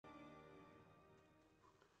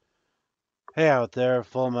Hey out there,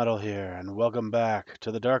 FllMtl here, and welcome back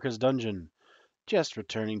to the Darkest Dungeon. Just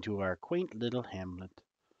returning to our quaint little hamlet.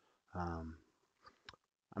 Um,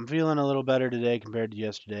 I'm feeling a little better today compared to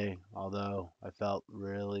yesterday, although I felt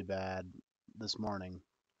really bad this morning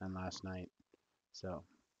and last night. So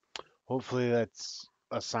hopefully that's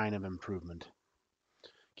a sign of improvement.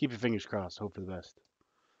 Keep your fingers crossed. Hope for the best.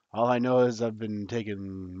 All I know is I've been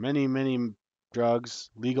taking many drugs,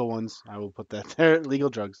 legal ones. I will put that there. Legal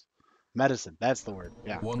drugs. Medicine. That's the word.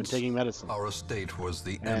 Yeah, I've been Once, taking medicine. our estate was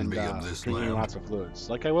the And envy of this drinking land. lots of fluids,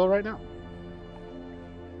 like I will right now.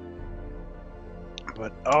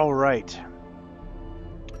 But all right.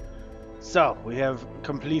 So we have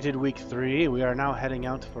completed week 3. We are now heading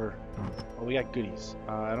out for. Oh, we got goodies.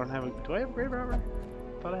 I don't have a. Do I have a grave robber?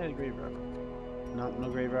 I thought I had a grave robber. No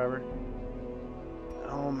grave robber.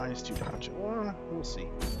 Oh, -2 dodge. Well, we'll see.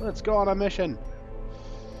 Let's go on a mission.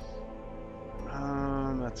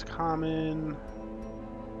 That's common.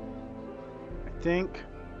 I think.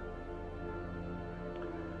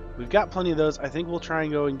 We've got plenty of those. I think we'll try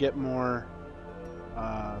and go and get more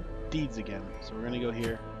deeds again. So we're going to go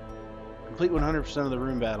here. Complete 100% of the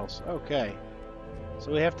room battles. Okay.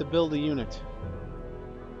 So we have to build a unit.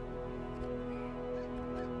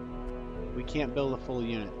 We can't build a full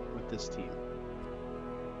unit with this team.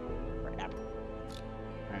 Crap.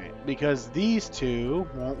 Alright. Because these two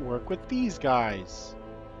won't work with these guys.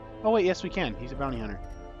 Oh wait, yes we can. He's a bounty hunter.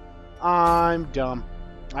 I'm dumb.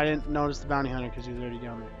 I didn't notice the bounty hunter because he was already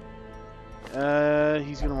down there.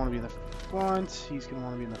 He's going to want to be in the front. He's going to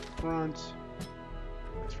want to be in the front.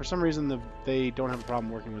 For some reason, they don't have a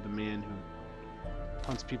problem working with a man who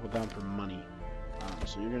hunts people down for money.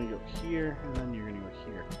 So you're going to go here, and then you're going to go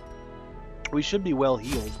here. We should be well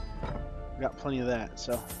healed. We got plenty of that,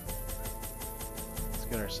 so let's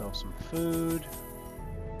get ourselves some food.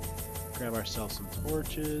 Grab ourselves some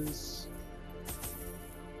torches.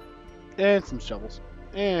 And some shovels.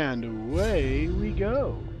 And away we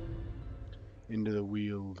go. Into the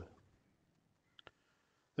Weald.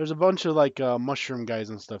 There's a bunch of like mushroom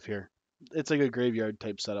guys and stuff here. It's like a graveyard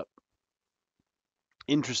type setup.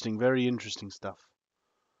 Interesting, very interesting stuff.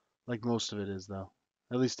 Like most of it is, though.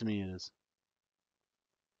 At least to me it is.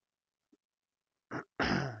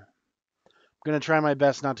 I'm going to try my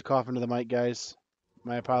best not to cough into the mic, guys.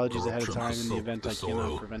 My apologies ahead of time in the event I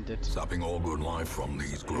cannot prevent it. Sapping all good life from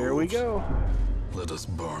these groves. Here we go. Let us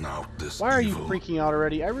burn out this Why are you evil. freaking out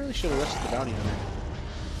already? I really should have arrested the bounty hunter.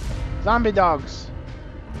 Zombie dogs.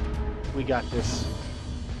 We got this.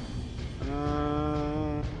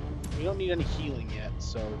 We don't need any healing yet,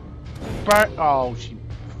 so. Oh, she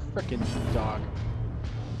frickin' dog.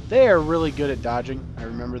 They are really good at dodging. I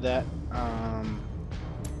remember that.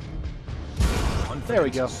 There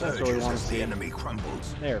we go. That's what we want to see. The enemy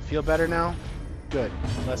crumbles. There. Feel better now? Good.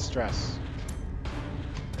 Less stress.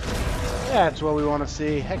 That's what we want to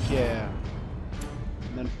see. Heck yeah.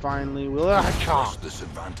 And then finally we'll chop.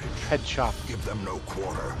 Disadvantage. Head chop. Give them no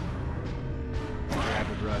quarter.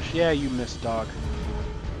 Rapid rush. Yeah, you missed, dog.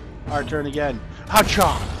 Our turn again. Hot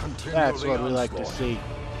chop. That's what we like to see.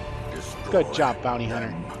 Good job, bounty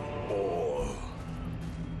hunter.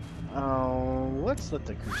 Oh, let's let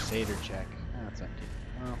the Crusader check. That's empty.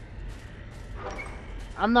 Well,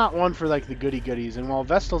 I'm not one for like the goody goodies, and while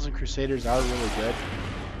Vestals and Crusaders are really good,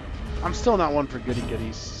 I'm still not one for goody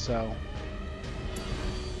goodies. So,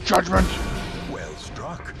 judgment. Well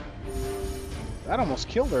struck. That almost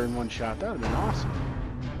killed her in one shot. That would have been awesome.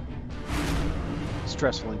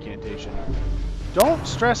 Stressful incantation. Don't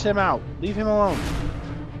stress him out. Leave him alone.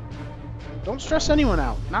 Don't stress anyone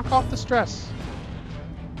out. Knock off the stress.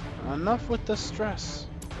 Enough with the stress.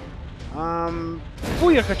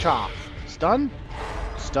 Booyakachop. Stun?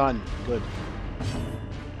 Stun. Good.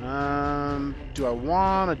 Do I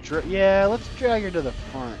want to yeah, let's drag her to the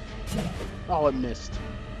front. Oh, it missed.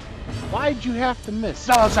 Why'd you have to miss?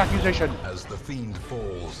 Zealous accusation! As the fiend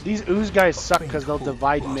falls. These ooze guys suck because they'll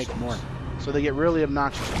divide and make more. So they get really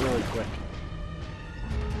obnoxious really quick.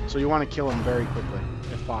 So you want to kill them very quickly,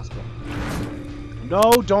 if possible.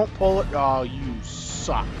 No, don't pull it. Oh, you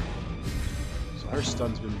suck. So her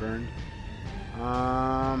stun's been burned.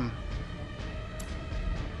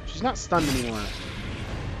 She's not stunned anymore.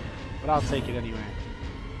 But I'll take it anyway.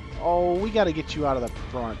 Oh, we got to get you out of the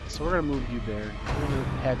front. So we're going to move you there. We're going to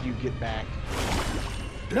have you get back.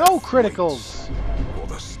 No criticals!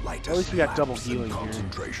 At least we got double healing here.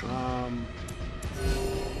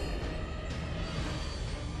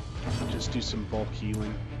 Just do some bulk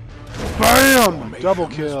healing. BAM! Double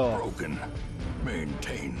kill! Broken.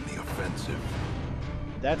 Maintain the offensive.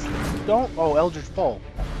 That's... Don't... Oh, Eldritch Pole.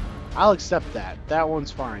 I'll accept that. That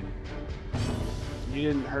one's fine. You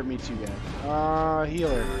didn't hurt me too bad.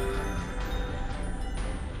 Healer.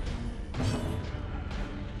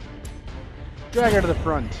 Drag her to the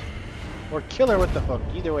front. Or kill her with the hook.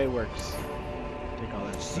 Either way works. Take all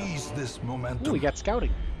that stuff. Seize this momentum. Ooh, we got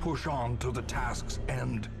scouting. Push on to the task's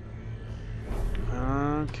end.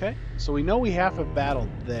 Okay. So we know we have a battle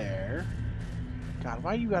there. God,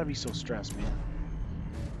 why you gotta be so stressed, man?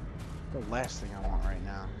 The last thing I want right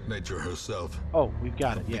now. Nature herself. Oh, we've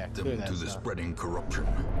got it. Yeah, Victim clear that to the stuff. spreading corruption.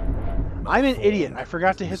 I'm an idiot. I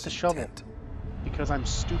forgot to hit the shovel. Because I'm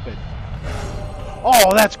stupid.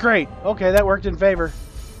 Oh, that's great. Okay, that worked in favor.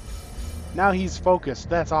 Now he's focused.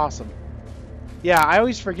 That's awesome. Yeah, I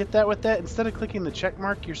always forget that with that. Instead of clicking the check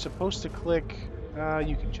mark, you're supposed to click...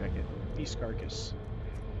 you can check it. Beast Carcass.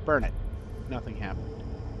 Burn it. Nothing happened.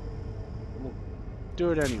 We'll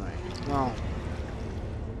do it anyway. Well...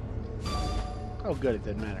 Oh, good. It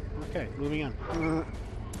didn't matter. Okay, moving on.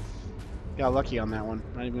 Got lucky on that one.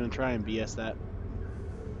 Not even going to try and BS that.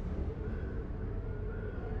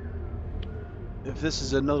 If this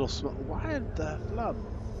is a little small... What the flub?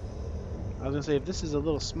 I was going to say, if this is a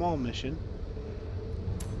little small mission...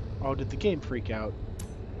 Oh, did the game freak out?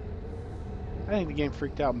 I think the game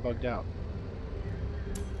freaked out and bugged out.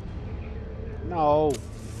 No.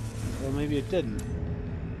 Well, maybe it didn't.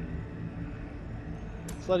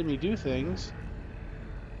 It's letting me do things.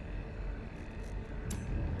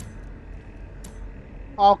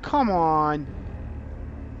 Oh, come on.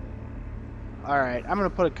 Alright, I'm going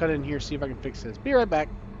to put a cut in here, see if I can fix this. Be right back.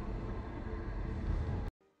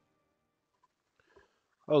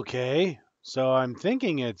 Okay, so I'm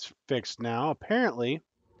thinking it's fixed now. Apparently,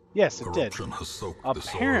 yes, it did.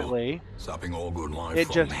 Apparently, sapping all good life it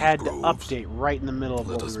from just these had to groves. update right in the middle of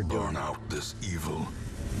Let what us we were burn doing. out this evil.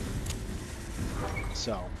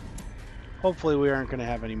 So, hopefully we aren't going to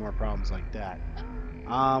have any more problems like that.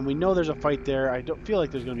 We know there's a fight there. I don't feel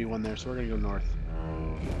like there's going to be one there, so we're going to go north.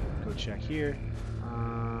 Go check here.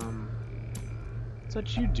 Let's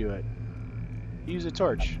let you do it. Use a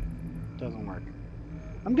torch. Doesn't work.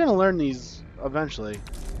 I'm going to learn these eventually.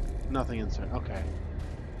 Nothing insert. Okay.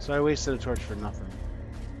 So I wasted a torch for nothing.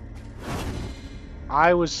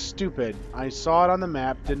 I was stupid. I saw it on the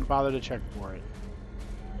map, didn't bother to check for it.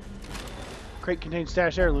 Crate contains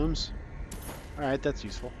stashed heirlooms. Alright, that's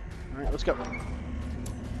useful. Alright, let's go.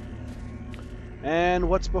 And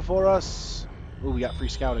what's before us? Ooh, we got free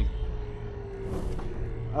scouting.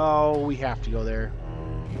 Oh, we have to go there.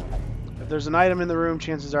 If there's an item in the room,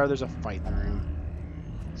 chances are there's a fight in the room.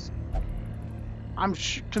 I'm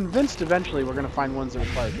convinced eventually we're going to find ones that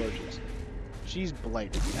require torches. She's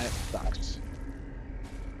blighted. That sucks.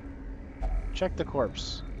 Check the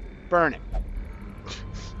corpse. Burn it.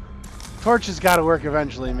 Torch has got to work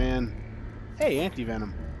eventually, man. Hey,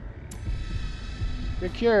 anti-venom.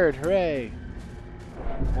 You're cured. Hooray.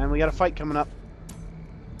 And we got a fight coming up.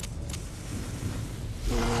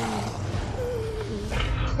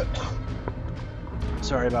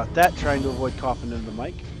 Sorry about that. Trying to avoid coughing into the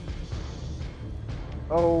mic.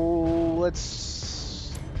 Oh,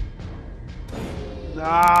 let's...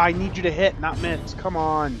 Ah, I need you to hit, not miss. Come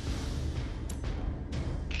on.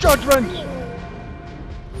 Judgment!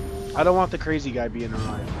 I don't want the crazy guy being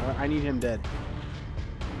alive. I need him dead.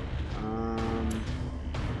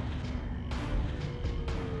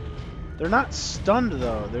 They're not stunned,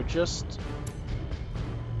 though. They're just...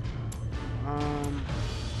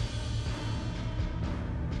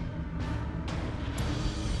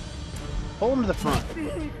 Pull him to the front.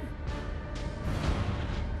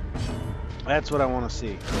 That's what I want to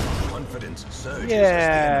see. Confidence surges Yeah.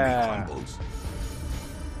 as the enemy crumbles.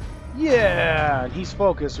 Yeah! And he's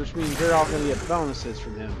focused, which means they're all going to get bonuses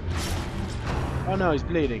from him. Oh no, he's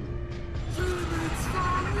bleeding.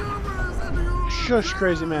 Shush,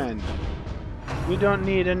 crazy man. We don't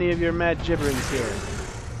need any of your mad gibberings here.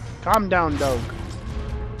 Calm down, dog.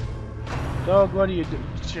 Dog, what are you doing?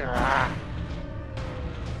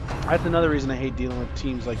 That's another reason I hate dealing with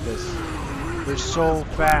teams like this. They're so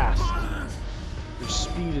fast. Their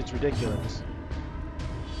speed is ridiculous.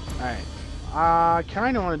 Alright. I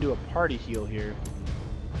kind of want to do a party heal here.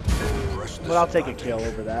 But I'll take a kill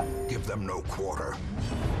over that. Give them no quarter.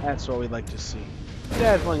 That's what we'd like to see.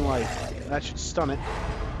 Dazzling life. That should stun it.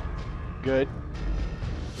 Good.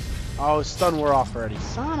 Oh, stun wore off already.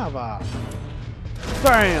 Son of a...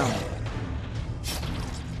 Bam!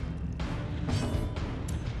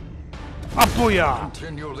 A booyah!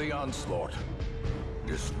 Continue the onslaught.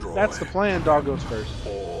 Destroy. That's the plan. Dog goes first.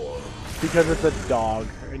 All. Because it's a dog,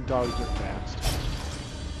 and dogs are fast.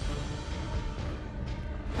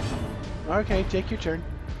 Okay, take your turn.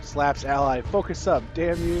 Slaps ally. Focus up.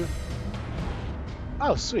 Damn you.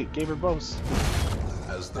 Oh, sweet. Gave her both.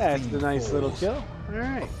 As the That's fiend the nice little falls, kill. a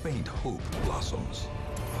Alright. faint hope blossoms.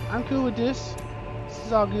 I'm cool with this. This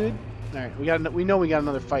is all good. Alright, we know we got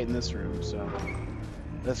another fight in this room, so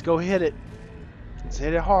let's go hit it. Let's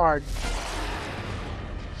hit it hard.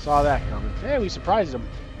 Saw that coming. Hey, we surprised him.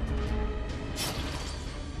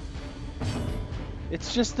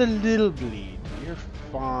 It's just a little bleed. You're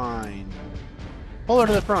fine. Pull her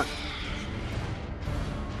to the front.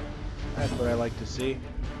 That's what I like to see.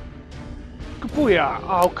 Kabooyah!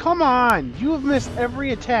 Oh, come on! You have missed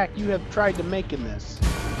every attack you have tried to make in this.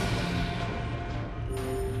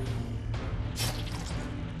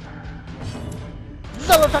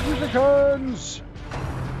 Zealot acquisitions!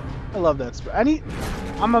 I love that spell.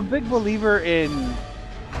 I'm a big believer in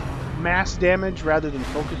mass damage rather than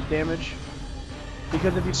focus damage.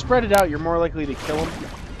 Because if you spread it out, you're more likely to kill them.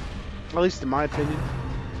 At least in my opinion.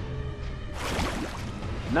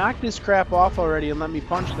 Knock this crap off already and let me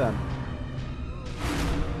punch them.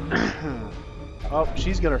 Oh,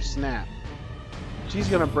 she's gonna snap. She's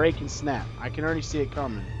gonna break and snap. I can already see it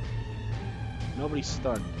coming. Nobody's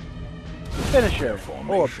stunned. Finish her.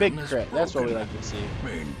 Oh, a big crit. That's what we like to see.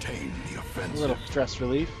 Maintain the A offensive. little stress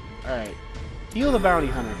relief. Alright. Heal the bounty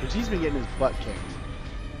hunter, because he's been getting his butt kicked.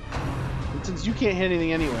 And since you can't hit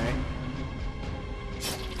anything anyway...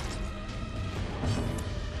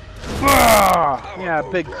 Ah! Yeah,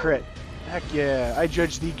 big crit. Heck yeah, I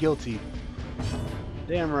judge thee guilty.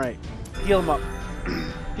 Damn right. Heal him up.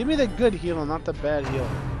 Give me the good heal, not the bad heal.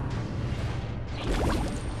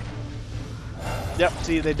 Yep,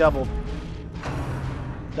 see, they doubled.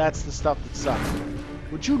 That's the stuff that sucks.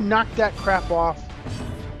 Would you knock that crap off?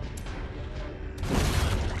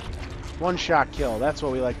 One shot kill, that's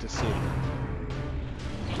what we like to see.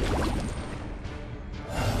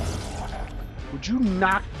 Would you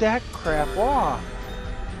knock that crap off?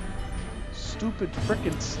 Stupid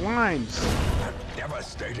frickin' slimes. A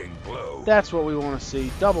devastating blow. That's what we want to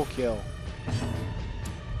see. Double kill.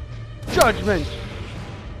 Judgment!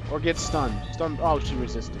 Or get stunned. Stunned. Oh, she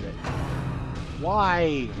resisted it.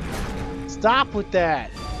 Why? Stop with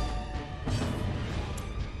that.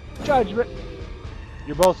 Judgment.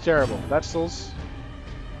 You're both terrible. Vegetables.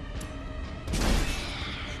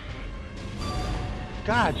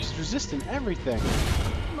 God, she's resisting everything.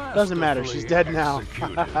 Doesn't matter. She's dead now.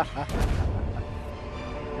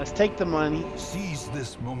 Let's take the money. Seize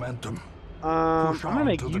this momentum. I'm Push gonna on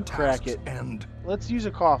make to you the crack task's it. end. Let's use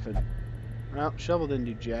a coffin. Well, shovel didn't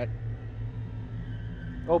do jack.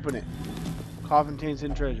 Open it. Coffin contains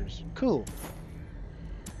hidden treasures. Cool.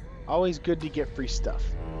 Always good to get free stuff.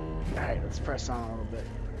 Alright, let's press on a little bit.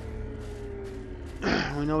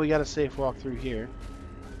 We know we got a safe walk through here.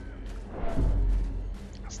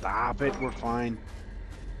 Stop it, we're fine.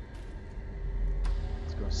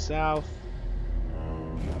 Let's go south.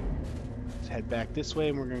 Let's head back this way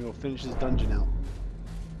and we're gonna go finish this dungeon out.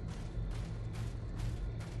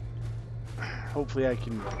 Hopefully I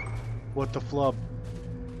can... What the flub?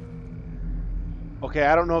 Okay,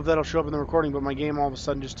 I don't know if that'll show up in the recording, but my game all of a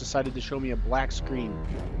sudden just decided to show me a black screen.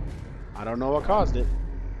 I don't know what caused it.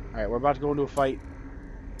 Alright, we're about to go into a fight.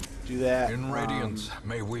 Do that. In radiance,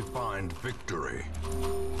 may we find victory.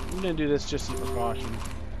 I'm gonna do this just as a precaution.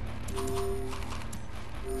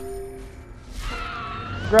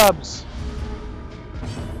 Grubs!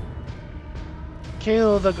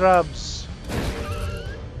 Kill the grubs!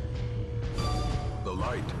 The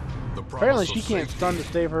light, the Apparently promise she of can't safety. stun to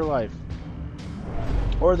save her life.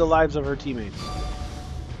 Or the lives of her teammates.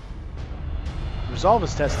 Resolve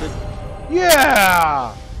is tested.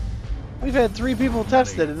 Yeah! We've had 3 people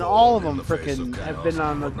tested and all of them frickin' have been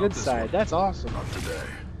on the good side. That's awesome. Not today.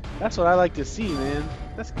 That's what I like to see, man.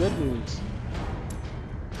 That's good news.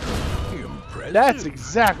 Impressive. That's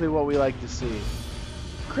exactly what we like to see.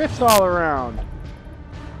 Crits all around.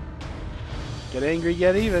 Get angry,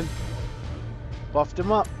 get even. Buffed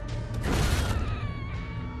him up.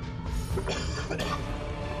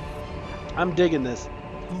 I'm digging this.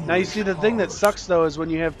 Now you see the thing that sucks though is when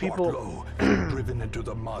you have people Low, driven into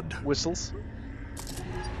the mud. whistles.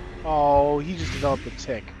 Oh, he just developed a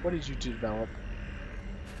tick. What did you develop?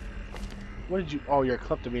 What did you? Oh, you're a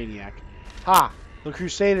kleptomaniac. Ha! The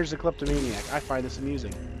Crusader's a kleptomaniac. I find this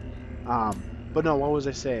amusing. But no, what was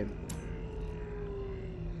I saying?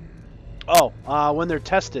 Oh, when they're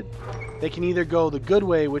tested, they can either go the good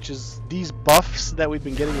way, which is these buffs that we've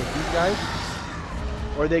been getting with these guys,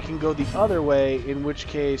 or they can go the other way, in which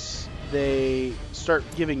case they start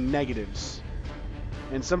giving negatives.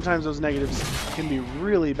 And sometimes those negatives can be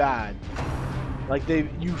really bad. Like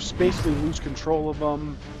you basically lose control of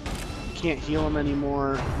them. You can't heal them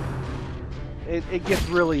anymore. It gets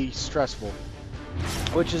really stressful,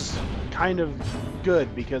 which is kind of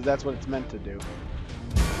good because that's what it's meant to do.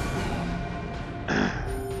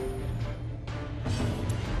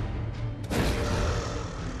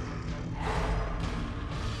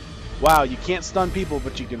 Wow, you can't stun people,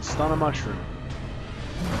 but you can stun a mushroom.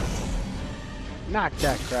 Knock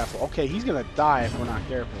that crap. Okay, he's gonna die if we're not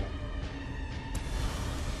careful.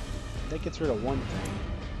 That gets rid of one thing.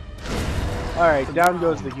 Alright, down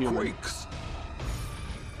goes the human. Quakes.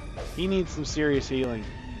 He needs some serious healing.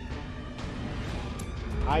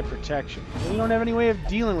 High protection. We don't have any way of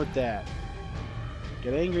dealing with that.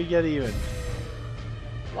 Get angry, get even.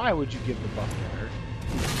 Why would you give the buff to her?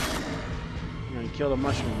 You're gonna kill the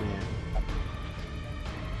mushroom man.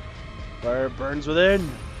 Fire burns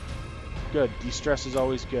within. Good. De-stress is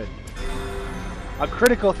always good. A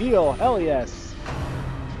critical heal. Hell yes.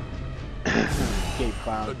 Escape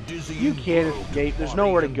cloud. You can't escape. There's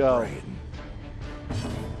nowhere to go.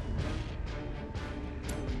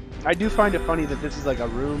 I do find it funny that this is like a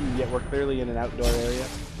room, yet we're clearly in an outdoor area.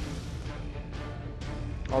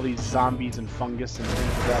 All these zombies and fungus and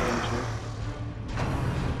things of that nature.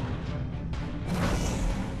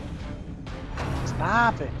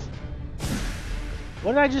 Stop it.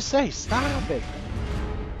 What did I just say? Stop it.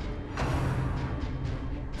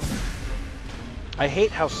 I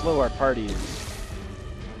hate how slow our party is.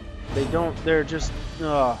 They're just,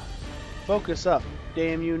 focus up.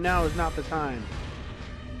 Damn you, now is not the time.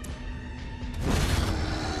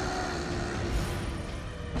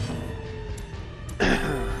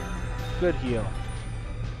 Good heal.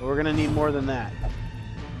 But we're gonna need more than that.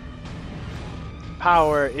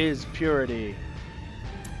 Power is purity.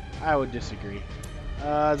 I would disagree.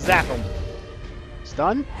 Zap him.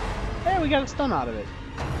 Stun? Hey, we got a stun out of it.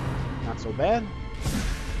 Not so bad.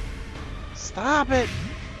 Stop it!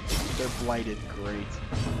 They're blighted. Great.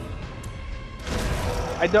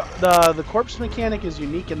 The corpse mechanic is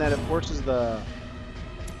unique in that it forces the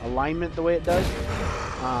alignment the way it does.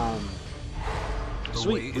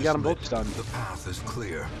 Sweet, we got them both stunned. The path is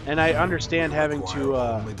clear. And I understand having to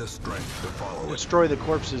only the strength to follow destroy the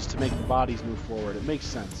corpses to make the bodies move forward. It makes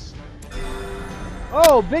sense.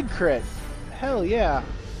 Oh, big crit! Hell yeah!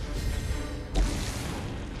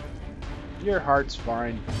 Your heart's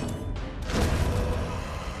fine.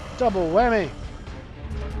 Double whammy!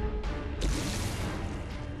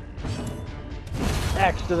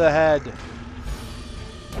 Axe to the head.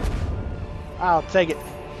 I'll take it.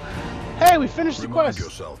 Hey, we finished the Remind quest!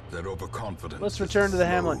 yourself that overconfidence Let's is return to the a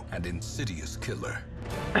slow hamlet. and insidious killer.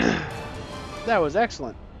 That was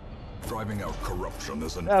excellent. Driving out corruption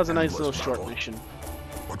is an That was a nice endless little short battle, mission.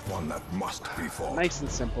 but one that must be fought. Nice and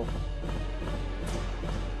simple.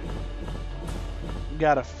 We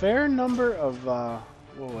got a fair number of,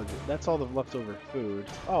 what was it? That's all the leftover food.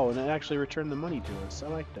 Oh, and it actually returned the money to us. I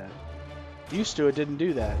like that. Used to, it didn't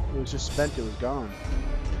do that. It was just spent, it was gone.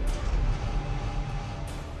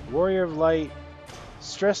 Warrior of Light.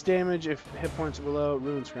 Stress damage if hit points are below.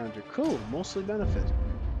 Ruin Scrounger. Cool, mostly benefit.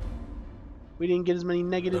 We didn't get as many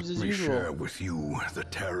negatives as usual. Let me share with you the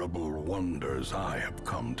terrible wonders I have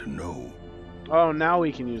come to know. Oh, now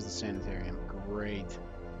we can use the sanitarium. Great.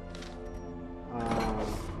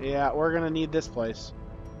 Yeah, we're gonna need this place.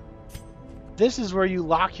 This is where you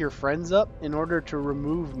lock your friends up in order to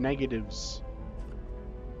remove negatives.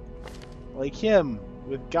 Like him,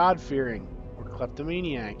 with God-fearing, or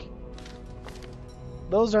kleptomaniac.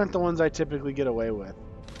 Those aren't the ones I typically get away with,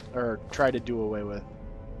 or try to do away with.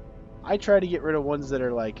 I try to get rid of ones that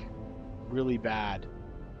are, like, really bad.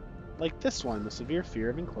 Like this one, the severe fear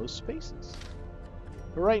of enclosed spaces.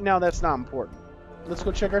 But right now, that's not important. Let's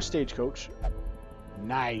go check our stagecoach.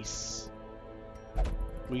 Nice.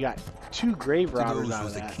 We got 2 grave robbers out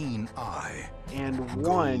of that. A keen eye, and gold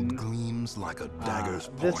one gleams like a dagger's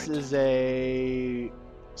this point. is a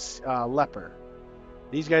leper.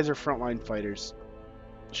 These guys are frontline fighters.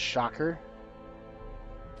 Shocker.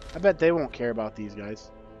 I bet they won't care about these guys.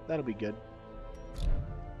 That'll be good.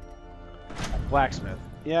 Blacksmith.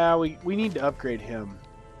 Yeah, we need to upgrade him.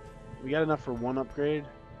 We got enough for 1 upgrade.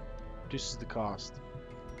 Reduces the cost.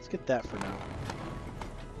 Let's get that for now.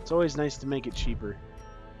 It's always nice to make it cheaper.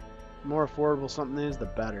 The more affordable something is, the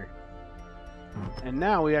better. And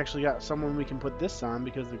now we actually got someone we can put this on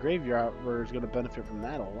because the graveyard is going to benefit from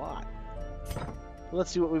that a lot. Let's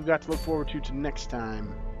see what we've got to look forward to next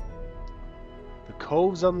time. The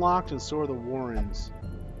Cove's unlocked and so are the Warrens.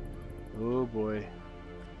 Oh boy.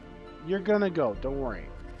 You're gonna go, don't worry.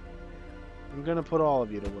 I'm gonna put all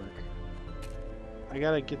of you to work. I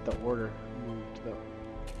gotta get the order moved though.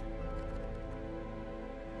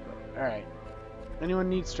 Alright. Anyone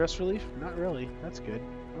need stress relief? Not really. That's good.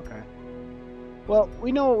 Okay. Well,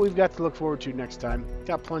 we know what we've got to look forward to next time.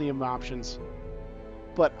 Got plenty of options.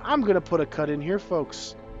 But I'm going to put a cut in here,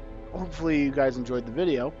 folks. Hopefully you guys enjoyed the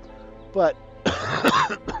video. But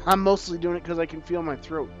I'm mostly doing it because I can feel my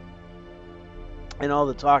throat. And all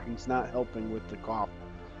the talking's not helping with the cough.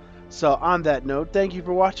 So on that note, thank you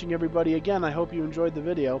for watching, everybody. Again, I hope you enjoyed the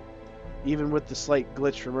video, even with the slight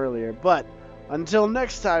glitch from earlier. But until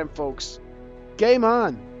next time, folks, game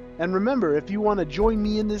on. And remember, if you want to join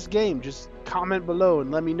me in this game, just comment below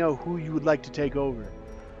and let me know who you would like to take over.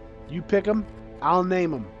 You pick them, I'll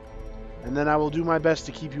name them. And then I will do my best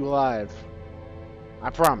to keep you alive.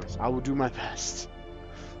 I promise, I will do my best.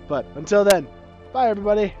 But until then, bye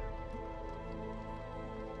everybody.